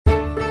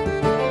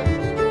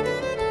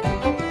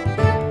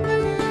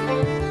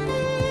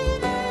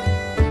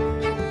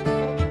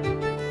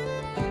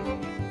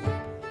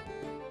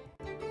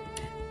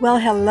Well,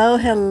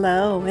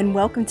 hello, and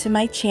welcome to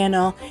my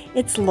channel.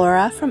 It's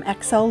Laura from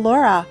XO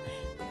Laura.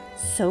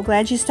 So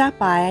glad you stopped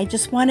by. I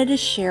just wanted to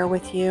share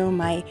with you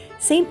my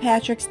St.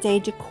 Patrick's Day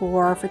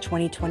decor for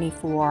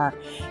 2024.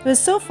 It was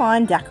so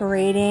fun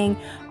decorating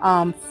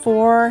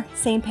for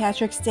St.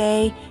 Patrick's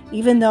Day,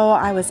 even though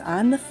I was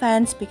on the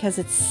fence because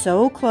it's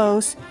so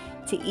close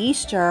to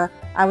Easter.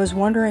 I was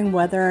wondering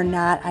whether or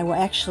not I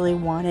actually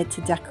wanted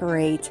to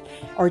decorate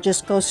or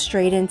just go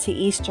straight into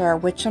Easter,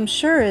 which I'm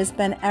sure has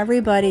been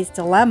everybody's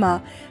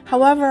dilemma.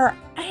 However,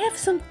 I have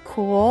some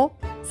cool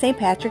St.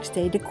 Patrick's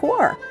Day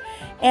decor.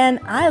 And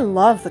I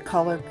love the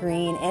color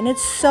green, and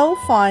it's so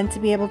fun to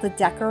be able to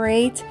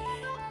decorate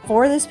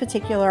for this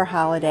particular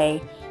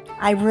holiday.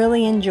 I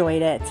really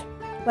enjoyed it.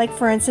 Like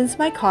for instance,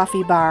 my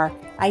coffee bar.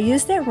 I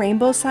used that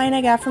rainbow sign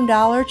I got from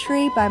Dollar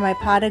Tree by my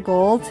pot of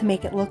gold to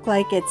make it look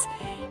like it's,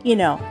 you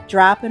know,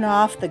 dropping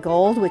off the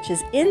gold, which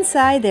is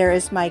inside there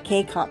is my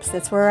K-cups.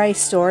 That's where I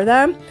store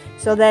them.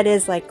 So that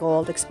is like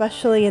gold,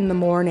 especially in the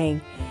morning.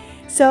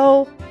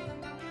 So,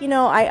 you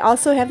know, I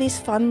also have these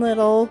fun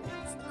little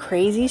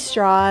crazy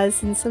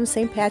straws and some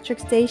St.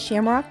 Patrick's Day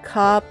shamrock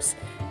cups.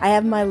 I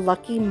have my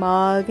lucky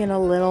mug and a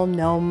little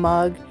gnome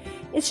mug.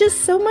 It's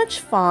just so much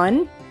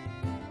fun.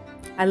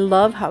 I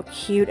love how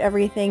cute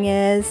everything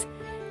is.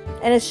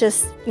 And it's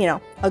just, you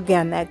know,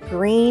 again, that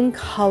green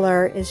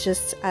color is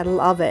just, I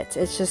love it.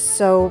 It's just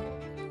so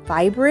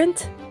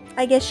vibrant,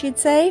 I guess you'd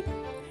say.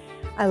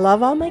 I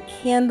love all my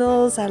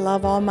candles. I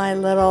love all my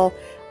little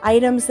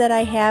items that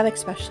I have,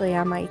 especially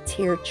on my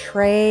tiered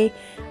tray.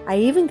 I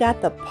even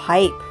got the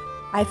pipe.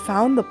 I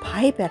found the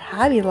pipe at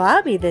Hobby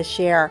Lobby this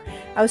year.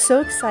 I was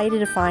so excited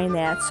to find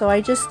that. So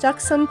I just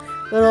stuck some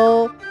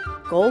little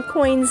gold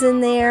coins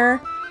in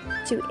there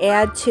to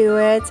add to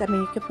it. I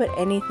mean, you could put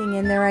anything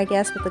in there, I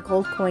guess, but the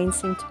gold coins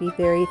seem to be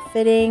very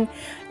fitting.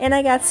 And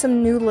I got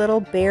some new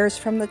little bears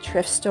from the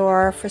thrift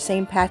store for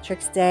St.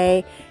 Patrick's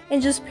Day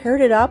and just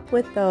paired it up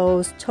with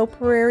those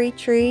topiary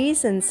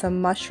trees and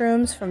some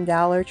mushrooms from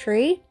Dollar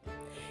Tree.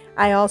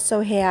 I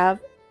also have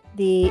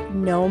the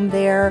gnome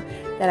there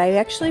that I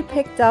actually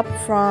picked up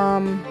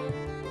from,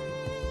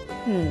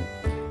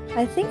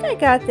 I think I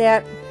got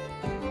that,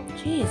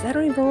 geez, I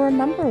don't even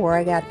remember where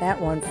I got that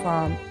one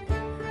from.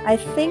 I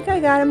think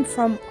I got them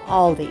from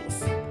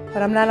Aldi's,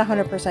 but I'm not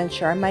 100%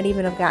 sure. I might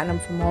even have gotten them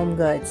from Home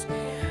Goods.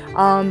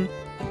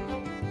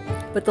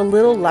 But the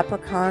little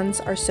leprechauns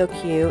are so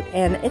cute,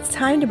 and it's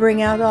time to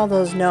bring out all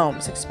those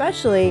gnomes,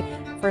 especially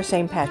for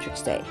St.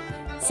 Patrick's Day.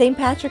 St.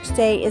 Patrick's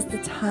Day is the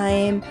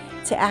time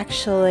to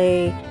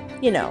actually,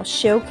 you know,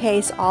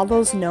 showcase all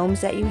those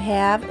gnomes that you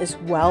have as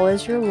well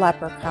as your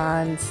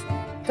leprechauns.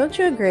 Don't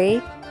you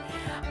agree?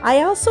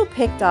 I also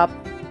picked up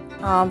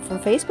from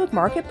Facebook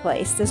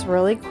Marketplace this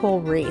really cool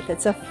wreath.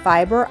 It's a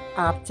fiber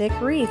optic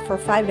wreath for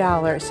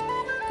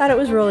 $5. Thought it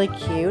was really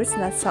cute. It's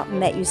not something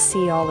that you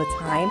see all the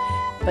time,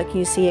 but can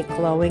you see it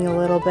glowing a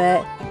little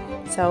bit?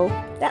 So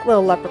that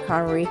little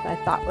leprechaun wreath I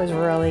thought was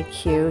really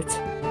cute.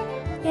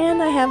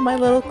 And I have my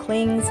little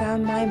clings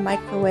on my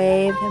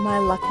microwave and my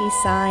lucky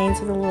signs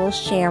with the little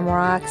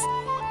shamrocks.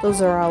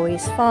 Those are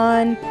always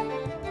fun.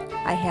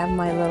 I have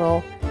my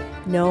little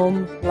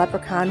gnome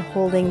leprechaun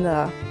holding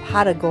the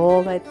pot of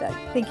gold. I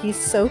think he's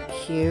so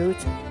cute.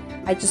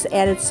 I just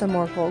added some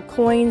more gold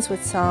coins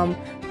with some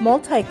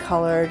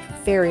multicolored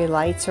fairy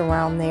lights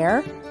around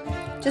there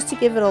just to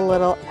give it a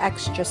little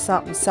extra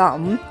something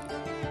something.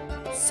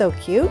 So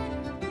cute.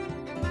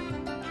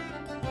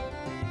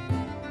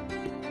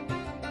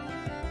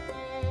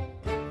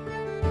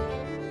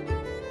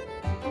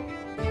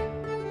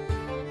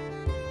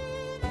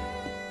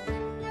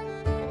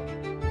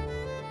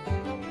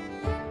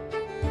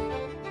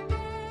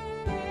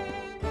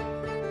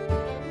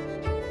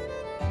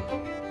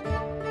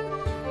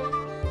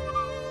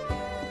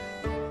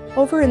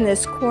 Over in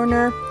this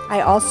corner,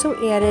 I also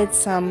added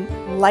some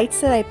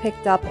lights that I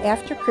picked up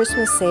after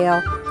Christmas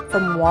sale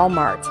from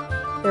Walmart.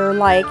 They're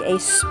like a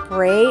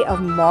spray of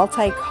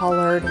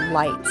multicolored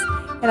lights.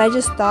 And I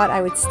just thought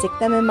I would stick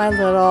them in my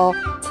little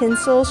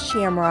tinsel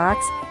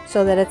shamrocks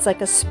so that it's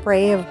like a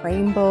spray of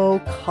rainbow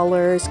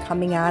colors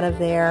coming out of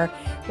there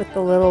with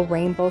the little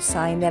rainbow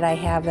sign that I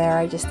have there.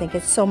 I just think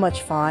it's so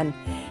much fun.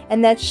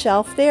 And that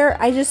shelf there,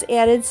 I just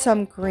added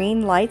some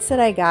green lights that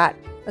I got,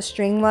 a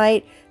string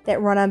light that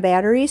run on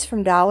batteries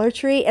from Dollar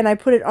Tree, and I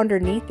put it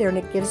underneath there, and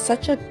it gives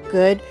such a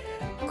good,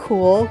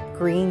 cool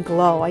green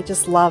glow. I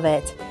just love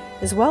it.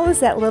 As well as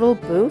that little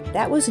boot,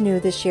 that was new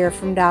this year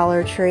from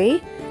Dollar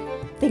Tree.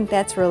 I think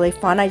that's really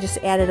fun. I just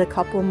added a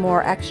couple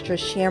more extra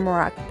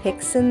shamrock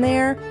picks in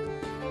there.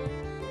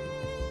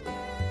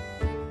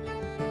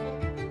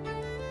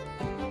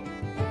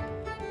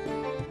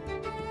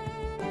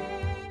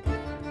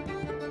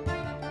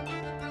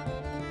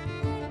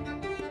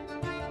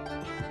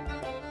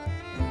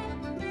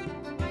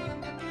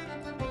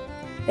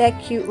 That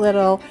cute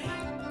little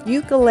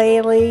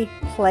ukulele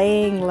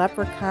playing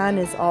leprechaun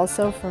is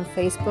also from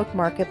Facebook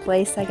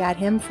Marketplace. I got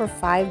him for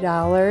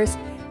 $5.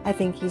 I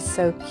think he's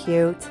so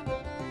cute.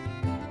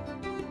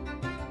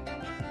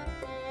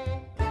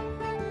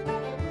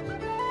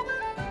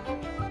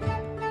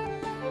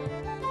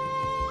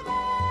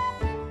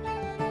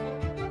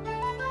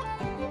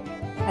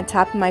 On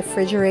top of my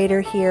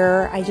refrigerator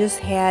here, I just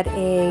had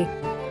a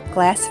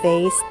glass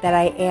vase that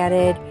I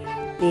added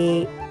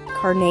the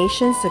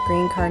carnations, the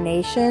green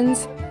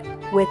carnations,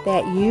 with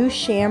that U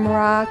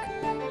Shamrock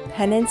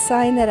pennant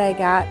sign that I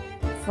got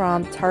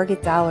from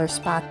Target Dollar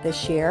Spot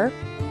this year.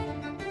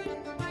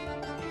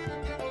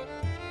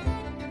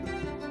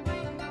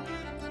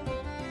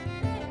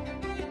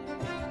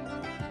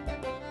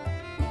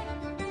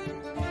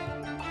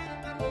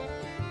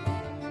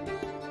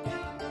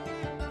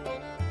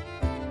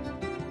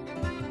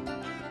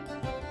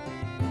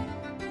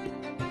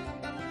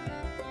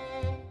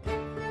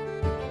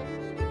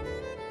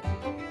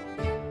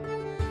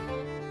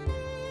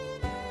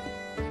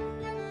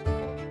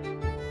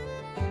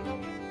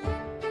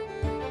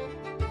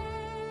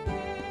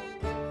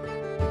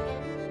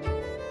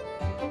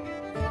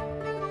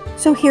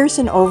 So here's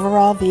an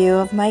overall view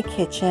of my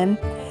kitchen.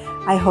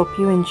 I hope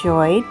you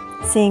enjoyed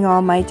seeing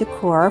all my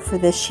decor for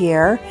this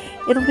year.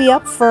 It'll be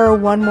up for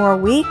one more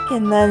week,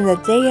 and then the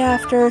day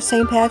after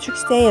St.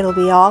 Patrick's Day, it'll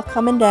be all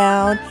coming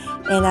down,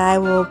 and I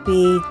will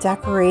be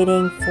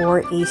decorating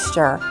for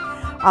Easter.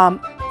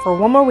 For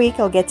one more week,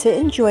 I'll get to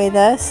enjoy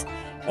this,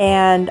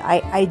 and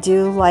I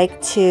do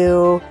like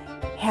to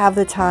have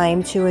the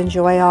time to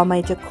enjoy all my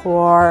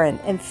decor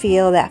and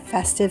feel that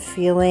festive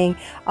feeling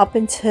up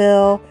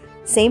until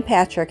St.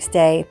 Patrick's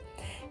Day.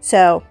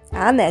 So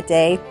on that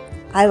day,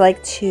 I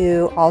like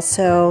to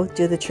also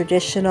do the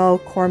traditional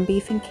corned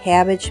beef and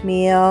cabbage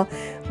meal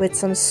with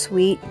some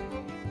sweet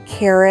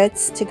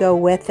carrots to go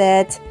with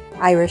it,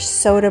 Irish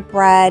soda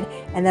bread,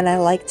 and then I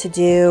like to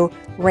do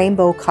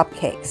rainbow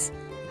cupcakes.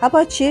 How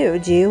about you?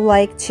 Do you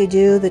like to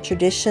do the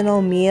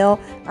traditional meal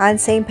on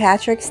St.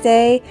 Patrick's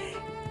Day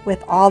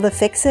with all the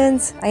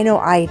fixins? I know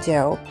I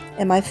do,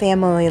 and my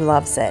family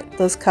loves it.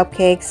 Those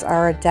cupcakes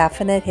are a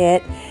definite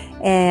hit.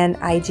 And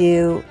I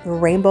do the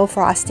rainbow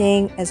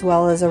frosting as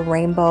well as a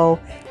rainbow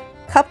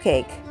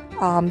cupcake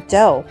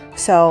dough.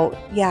 So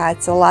yeah,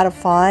 it's a lot of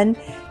fun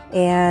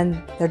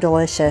and they're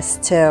delicious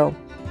too.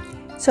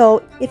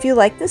 So if you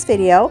like this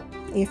video,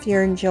 if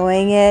you're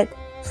enjoying it,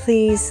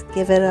 please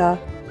give it a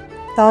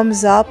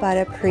thumbs up. I'd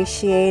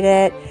appreciate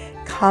it.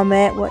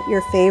 Comment what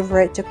your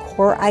favorite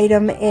decor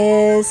item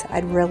is.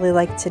 I'd really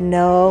like to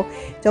know.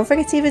 Don't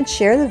forget to even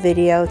share the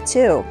video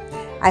too.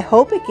 I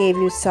hope it gave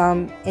you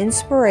some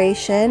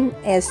inspiration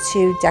as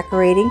to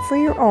decorating for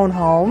your own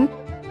home.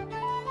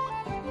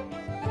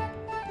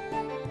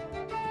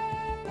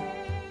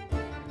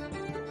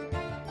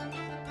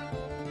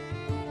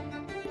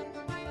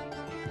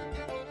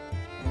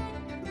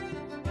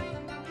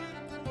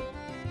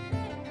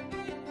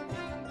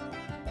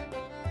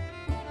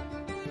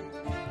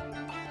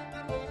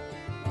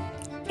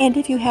 And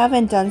if you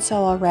haven't done so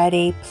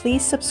already,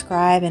 please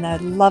subscribe, and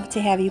I'd love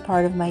to have you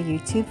part of my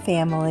YouTube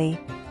family.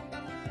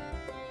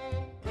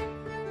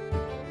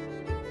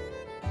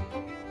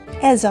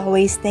 As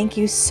always, thank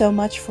you so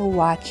much for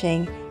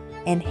watching,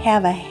 and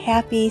have a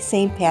happy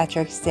St.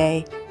 Patrick's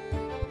Day.